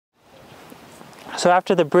So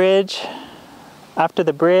after the bridge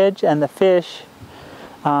and the fish,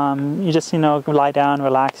 you just, lie down,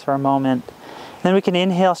 relax for a moment. Then we can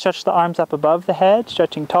inhale, stretch the arms up above the head,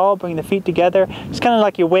 stretching tall, bring the feet together. It's kind of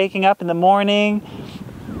like you're waking up in the morning.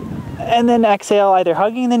 And then exhale, either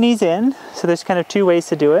hugging the knees in. So there's kind of two ways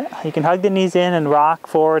to do it. You can hug the knees in and rock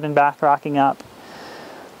forward and back, rocking up.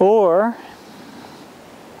 Or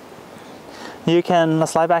you can,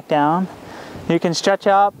 let's lie back down. You can stretch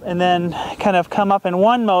up and then kind of come up in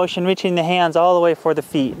one motion, reaching the hands all the way for the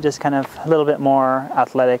feet. Just kind of a little bit more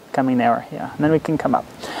athletic coming there. Yeah, and then we can come up.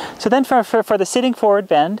 So then for the sitting forward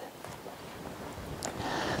bend,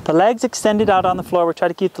 the legs extended out on the floor. We try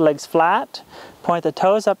to keep the legs flat. Point the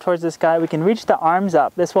toes up towards the sky. We can reach the arms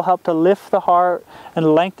up. This will help to lift the heart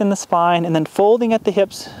and lengthen the spine. And then folding at the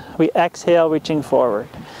hips, we exhale, reaching forward.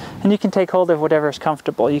 And you can take hold of whatever is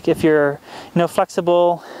comfortable. If you're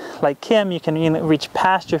flexible like Kim, you can reach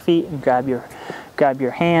past your feet and grab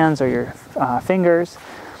your hands or your fingers.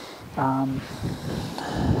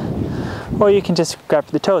 Or you can just grab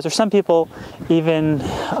the toes. Or some people even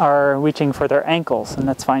are reaching for their ankles, and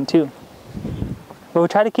that's fine too. But we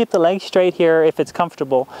try to keep the legs straight here if it's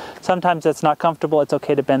comfortable. Sometimes it's not comfortable, it's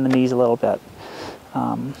okay to bend the knees a little bit.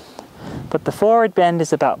 But the forward bend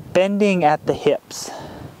is about bending at the hips.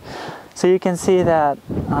 So you can see that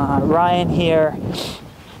Ryan here,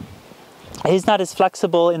 he's not as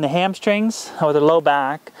flexible in the hamstrings or the low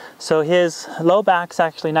back. So his low back's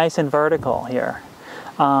actually nice and vertical here.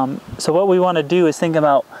 So what we want to do is think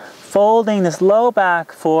about folding this low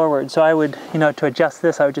back forward. So I would, to adjust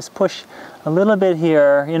this, I would just push a little bit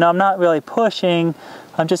here. I'm not really pushing,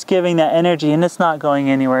 I'm just giving that energy, and it's not going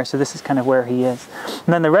anywhere. So this is kind of where he is.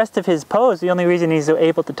 And then the rest of his pose, the only reason he's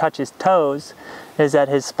able to touch his toes is that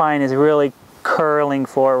his spine is really curling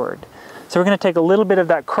forward. So we're going to take a little bit of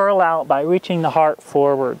that curl out by reaching the heart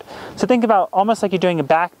forward. So think about almost like you're doing a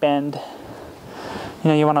back bend.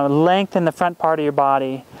 You want to lengthen the front part of your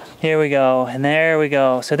body. Here we go, and there we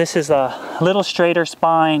go. So this is a little straighter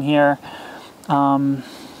spine here.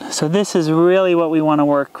 So this is really what we want to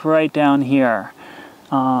work right down here.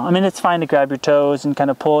 It's fine to grab your toes and kind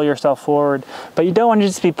of pull yourself forward, but you don't want to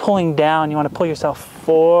just be pulling down. You want to pull yourself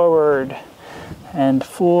forward and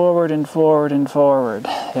forward and forward and forward.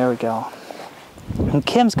 There we go. And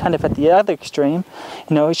Kim's kind of at the other extreme.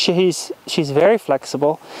 She's very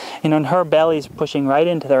flexible, and her belly's pushing right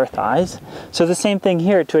into their thighs. So the same thing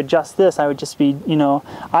here. To adjust this, I would just be,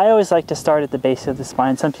 I always like to start at the base of the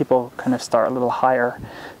spine. Some people kind of start a little higher,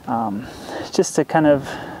 just to kind of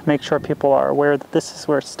make sure people are aware that this is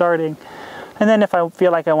where it's starting. And then if I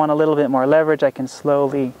feel like I want a little bit more leverage, I can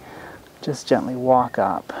slowly, just gently walk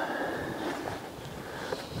up.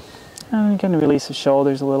 And you can release the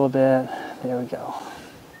shoulders a little bit. There we go.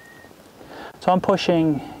 So I'm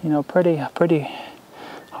pushing, pretty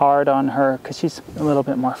hard on her because she's a little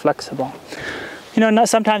bit more flexible.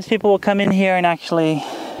 Sometimes people will come in here and actually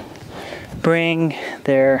bring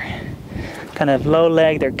their kind of low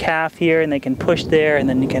leg, their calf here, and they can push there, and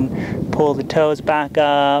then you can pull the toes back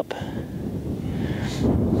up.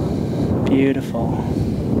 Beautiful.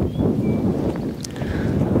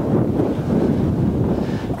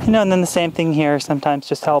 And then the same thing here. Sometimes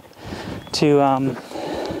just help to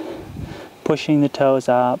pushing the toes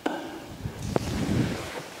up.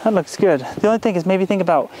 That looks good. The only thing is maybe think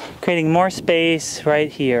about creating more space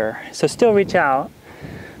right here. So still reach out,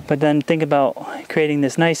 but then think about creating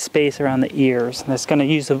this nice space around the ears. And that's going to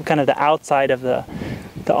use kind of the outside of the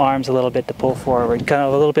arms a little bit to pull forward. Kind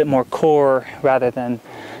of a little bit more core rather than,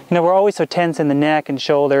 we're always so tense in the neck and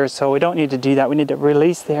shoulders, so we don't need to do that. We need to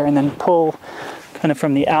release there and then pull kind of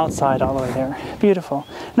from the outside all the way there. Beautiful.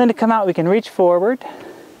 And then to come out, we can reach forward,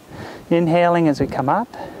 inhaling as we come up,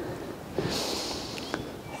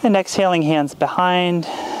 and exhaling, hands behind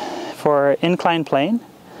for inclined plane.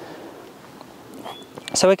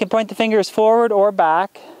 So we can point the fingers forward or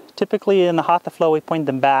back. Typically in the Hatha flow, we point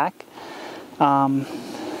them back. I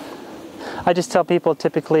just tell people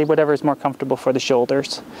typically whatever is more comfortable for the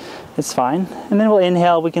shoulders. It's fine. And then we'll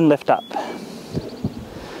inhale, we can lift up.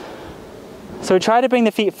 So we try to bring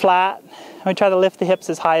the feet flat. We try to lift the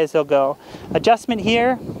hips as high as they'll go. Adjustment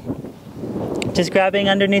here, just grabbing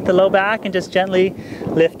underneath the low back and just gently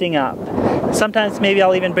lifting up. Sometimes maybe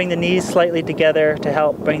I'll even bring the knees slightly together to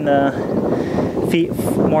help bring the feet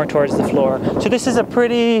more towards the floor. So this is a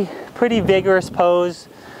pretty vigorous pose.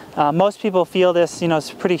 Most people feel this,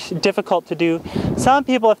 it's pretty difficult to do. Some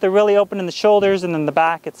people, if they're really open in the shoulders and in the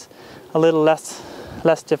back, it's a little less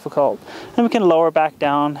difficult. Then we can lower back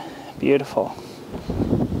down. Beautiful.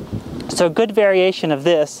 So a good variation of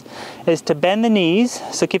this is to bend the knees,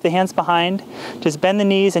 so keep the hands behind, just bend the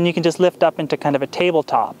knees and you can just lift up into kind of a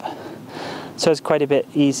tabletop. So it's quite a bit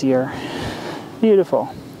easier.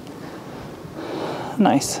 Beautiful.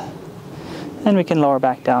 Nice. And we can lower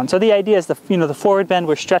back down. So the idea is the forward bend,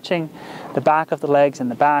 we're stretching the back of the legs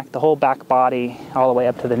and the back, the whole back body all the way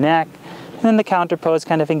up to the neck. And then the counter pose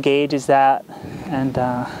kind of engages that and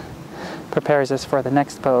prepares us for the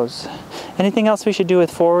next pose. Anything else we should do with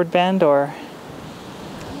forward bend, or?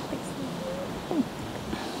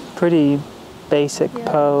 Pretty basic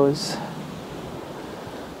pose.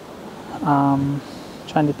 Trying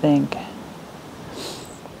to think. I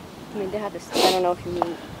mean, they have this, I don't know if you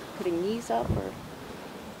mean putting knees up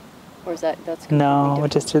or is that's completely No, we'll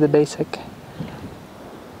different? just do the basic.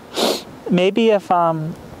 Maybe if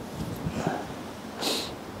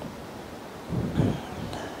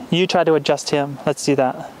you try to adjust him, let's do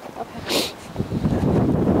that. Okay.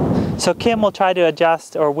 So Kim will try to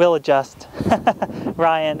adjust, or will adjust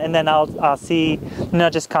Ryan, and then I'll see,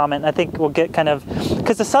 just comment. I think we'll get kind of,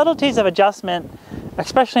 because the subtleties of adjustment,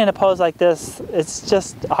 especially in a pose like this, it's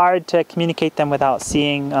just hard to communicate them without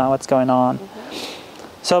seeing what's going on.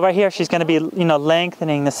 So right here, she's going to be,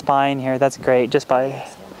 lengthening the spine here. That's great, just by,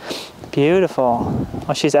 beautiful.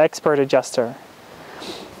 Well, she's an expert adjuster.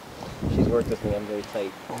 She's worked with me, I'm very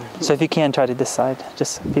tight. So if you can, try to this side,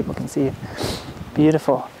 just so people can see.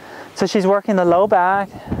 Beautiful. So she's working the low back.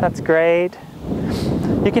 That's great.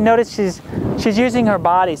 You can notice she's using her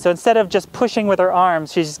body. So instead of just pushing with her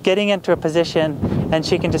arms, she's getting into a position and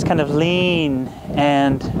she can just kind of lean,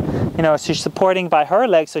 and she's supporting by her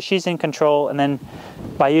legs, so she's in control, and then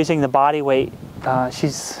by using the body weight,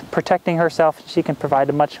 she's protecting herself. She can provide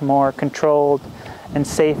a much more controlled and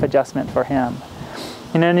safe adjustment for him.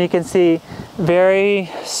 And you can see very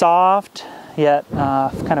soft yet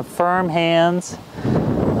kind of firm hands,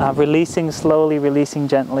 releasing slowly, releasing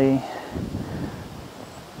gently.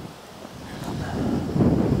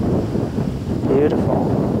 Beautiful.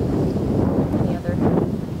 Any other?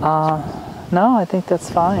 No, I think that's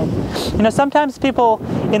fine. Sometimes people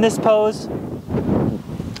in this pose,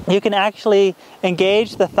 you can actually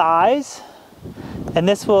engage the thighs, and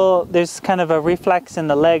there's kind of a reflex in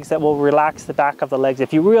the legs that will relax the back of the legs.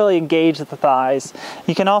 If you really engage the thighs,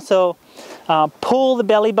 you can also pull the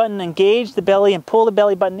belly button, engage the belly, and pull the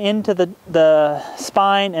belly button into the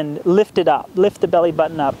spine and lift it up, lift the belly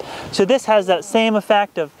button up. So this has that same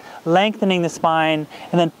effect of lengthening the spine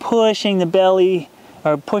and then pushing the belly,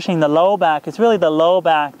 or pushing the low back. It's really the low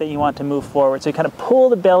back that you want to move forward. So you kind of pull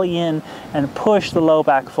the belly in and push the low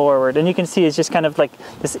back forward. And you can see it's just kind of like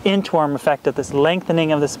this inchworm effect of this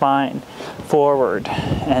lengthening of the spine forward.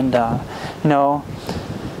 And,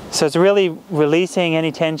 so it's really releasing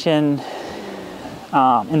any tension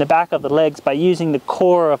in the back of the legs by using the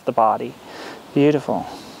core of the body. Beautiful.